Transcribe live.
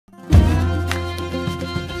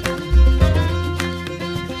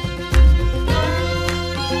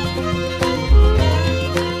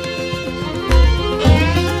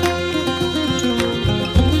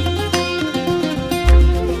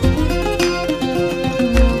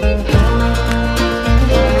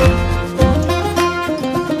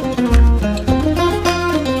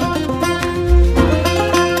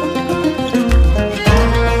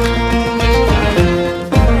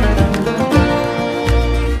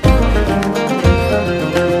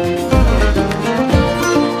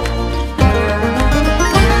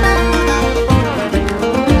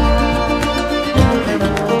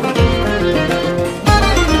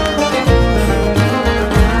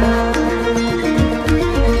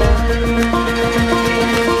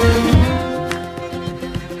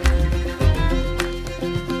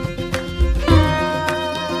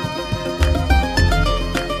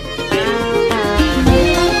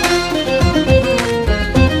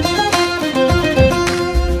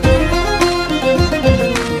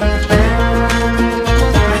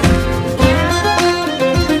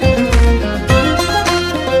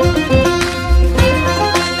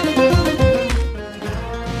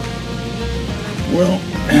Well,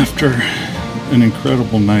 after an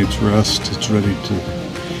incredible night's rest, it's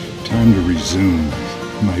time to resume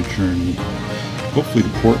my journey, hopefully to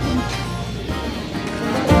Portland.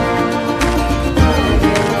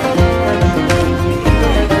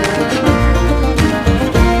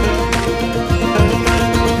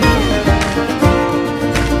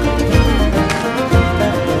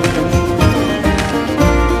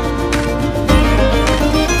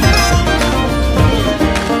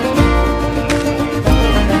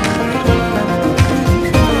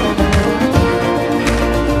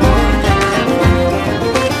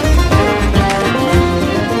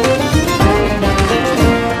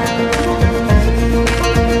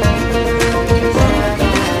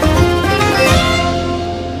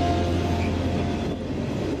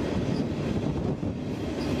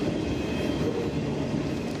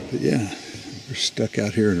 But yeah, we're stuck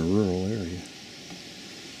out here in a rural area,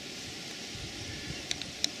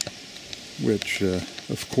 which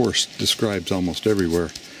of course describes almost everywhere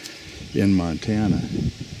in Montana.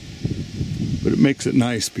 But it makes it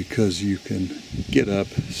nice because you can get up,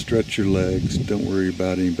 stretch your legs, don't worry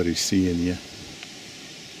about anybody seeing you.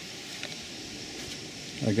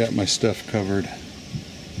 I got my stuff covered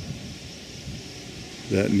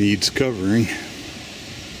that needs covering.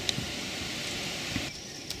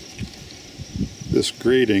 This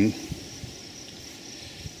grating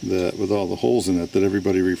that with all the holes in it that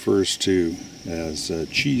everybody refers to as a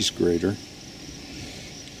cheese grater.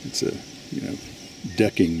 It's a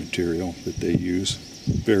decking material that they use,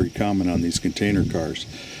 very common on these container cars.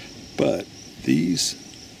 But these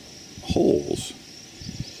holes,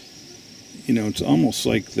 it's almost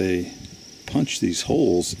like they punch these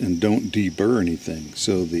holes and don't deburr anything,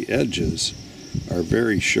 so the edges are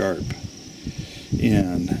very sharp.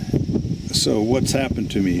 And so what's happened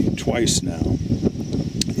to me twice now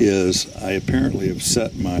is I apparently have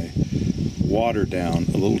set my water down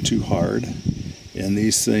a little too hard, and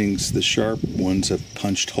these things, the sharp ones, have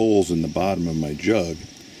punched holes in the bottom of my jug,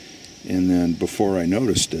 and then before I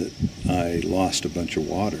noticed it, I lost a bunch of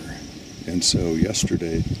water. And so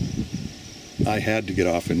yesterday I had to get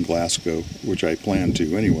off in Glasgow, which I planned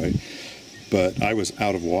to anyway, but I was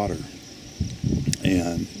out of water.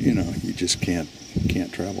 And you just can't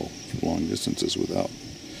travel long distances without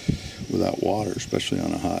water, especially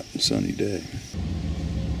on a hot and sunny day.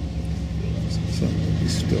 Something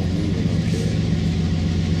is still moving okay.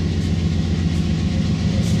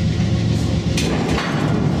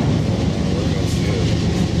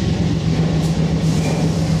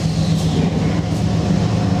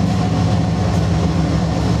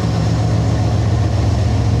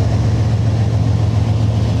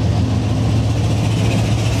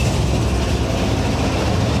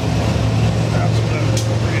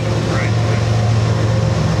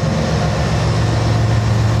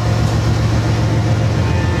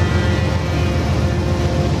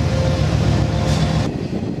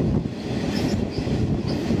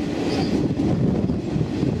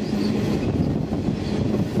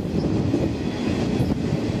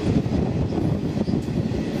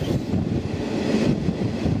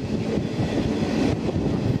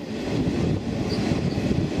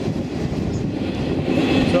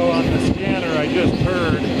 I just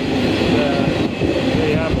heard that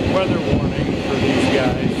they have a weather warning for these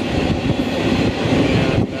guys,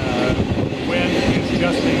 and the wind is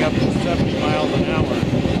gusting up to 70 miles an hour.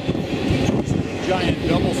 Giant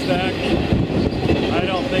double stack. I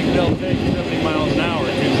don't think they'll take 70 miles an hour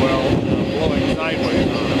too well, blowing sideways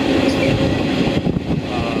on them.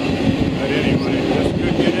 But anyway, this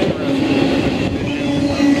could get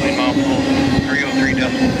interesting. Mile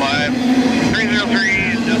 303.5,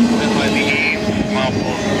 303.5 mile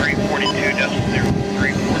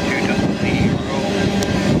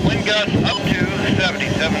 342.0, wind gusts up to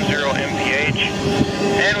 77.0 mph,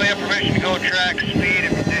 and we have permission to go track speed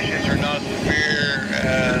if conditions are not severe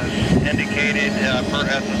as indicated per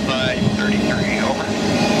SSI 33, over.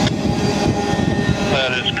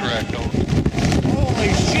 That is correct, over.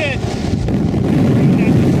 Holy shit! We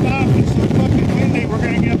have to stop, it's so fucking windy, we're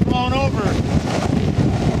gonna get blown over.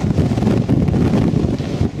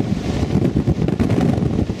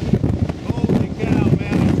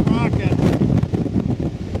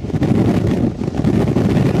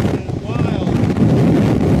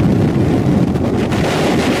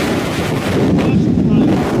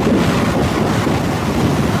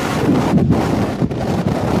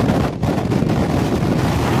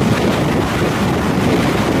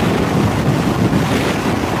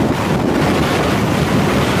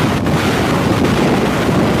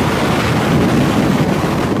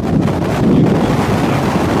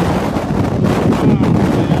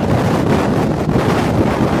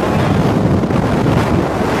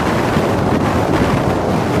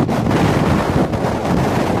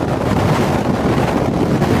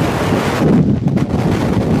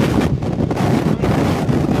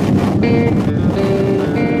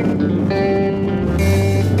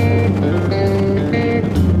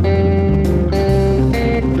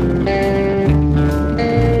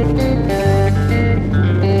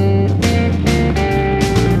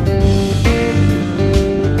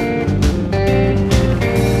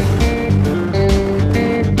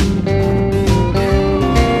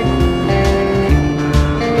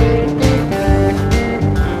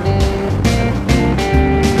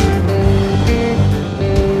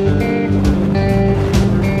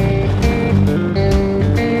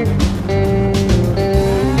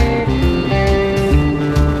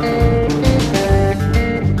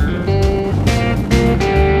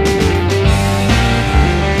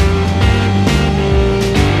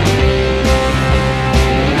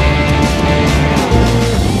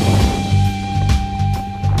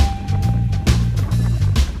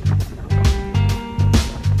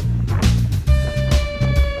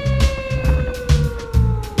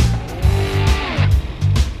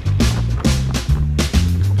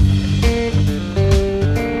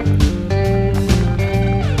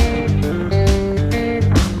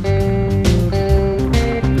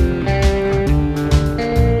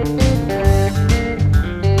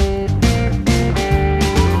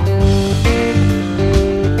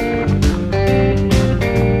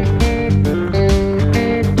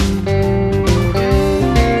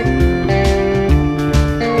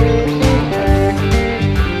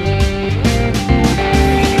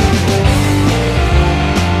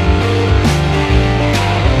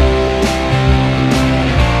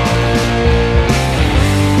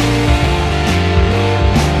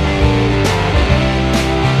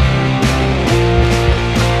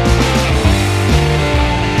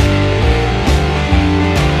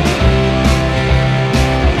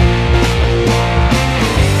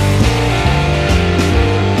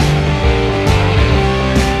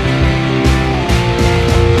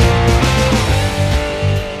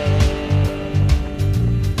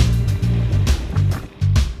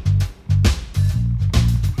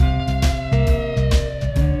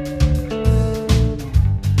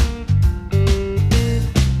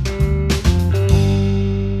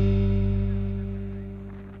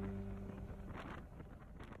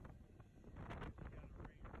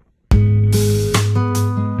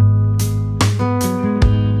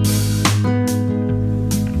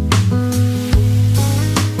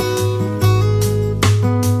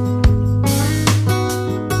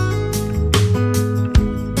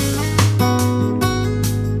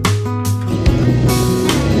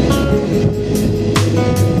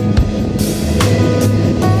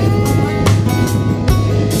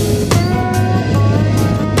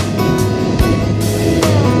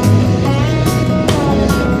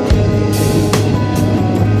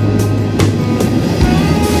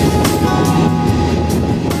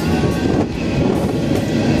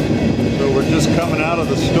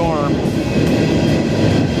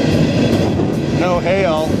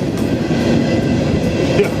 hail.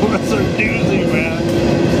 It was a doozy, man.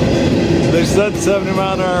 They said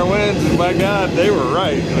 70-mile-an-hour winds, and my God, they were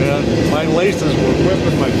right, man. My laces were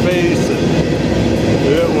whipping my face, and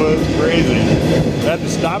it was crazy. I had to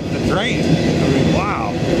stop the train. I mean,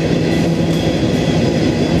 wow.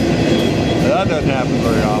 That doesn't happen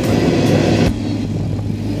very often.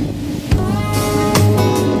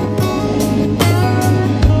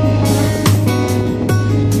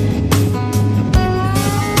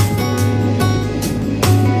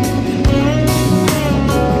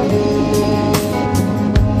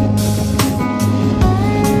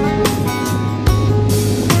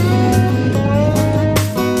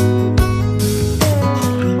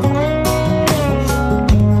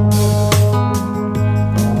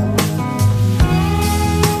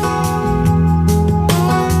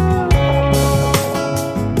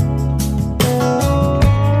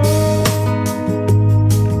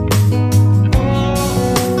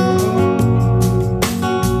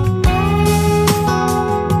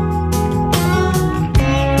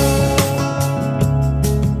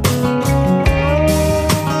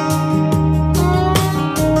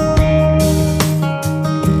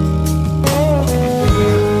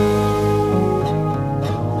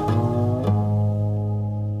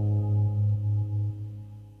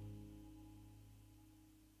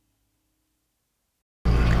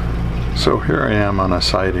 So here I am on a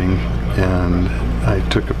sighting, and I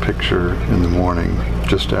took a picture in the morning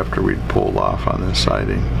just after we'd pulled off on this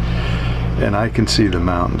sighting, and I can see the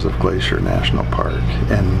mountains of Glacier National Park,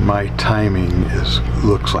 and my timing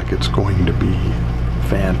looks like it's going to be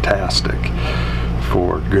fantastic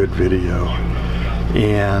for good video.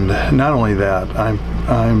 And not only that,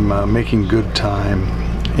 I'm making good time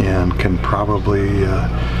and can probably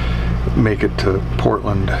make it to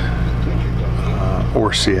Portland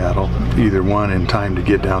or Seattle, either one, in time to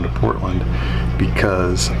get down to Portland,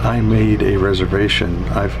 because I made a reservation.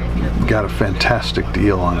 I've got a fantastic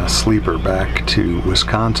deal on a sleeper back to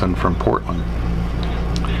Wisconsin from Portland.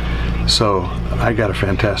 So I got a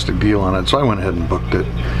fantastic deal on it, so I went ahead and booked it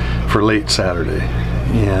for late Saturday,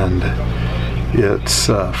 and it's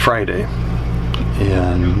Friday,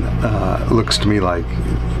 and it looks to me like,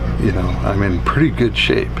 you know, I'm in pretty good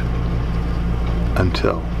shape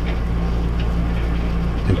until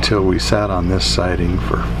we sat on this sighting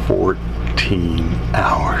for 14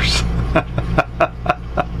 hours.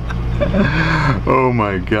 Oh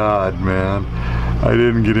my God, man. I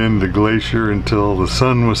didn't get into Glacier until the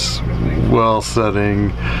sun was well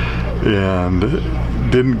setting, and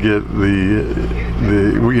didn't get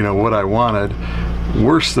the you know, what I wanted.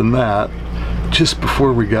 Worse than that, just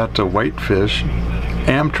before we got to Whitefish,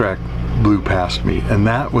 Amtrak blew past me, and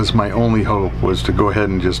that was my only hope, was to go ahead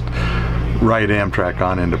and just ride Amtrak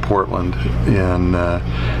on into Portland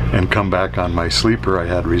and come back on my sleeper I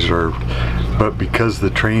had reserved. But because the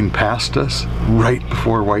train passed us right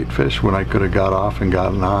before Whitefish, when I could have got off and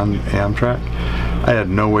gotten on Amtrak, I had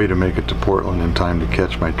no way to make it to Portland in time to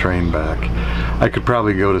catch my train back. I could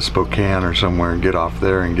probably go to Spokane or somewhere and get off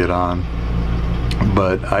there and get on,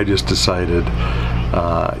 but I just decided,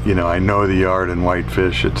 you know, I know the yard in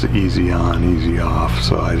Whitefish, it's easy on, easy off,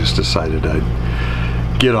 so I just decided I'd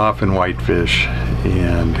get off in Whitefish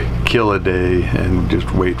and kill a day and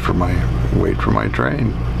just wait for my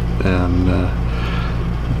train. And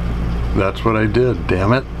that's what I did.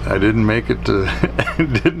 Damn it, I didn't make it to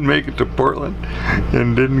to Portland,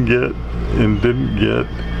 and didn't get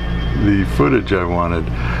the footage I wanted.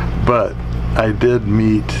 But I did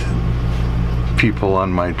meet people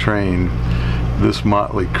on my train, this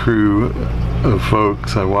motley crew of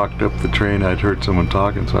folks. I walked up the train, I'd heard someone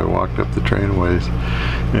talking, so I walked up the train a ways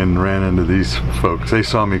and ran into these folks. They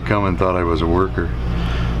saw me come and thought I was a worker,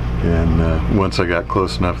 and once I got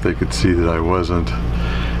close enough they could see that I wasn't.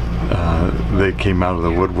 They came out of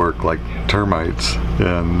the woodwork like termites,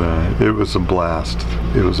 and it was a blast.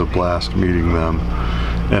 It was a blast meeting them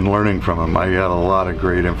and learning from them. I got a lot of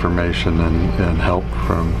great information and help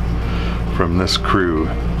from this crew.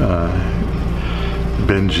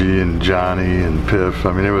 Benji and Johhny and Piph.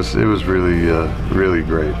 I mean, it was really really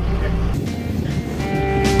great.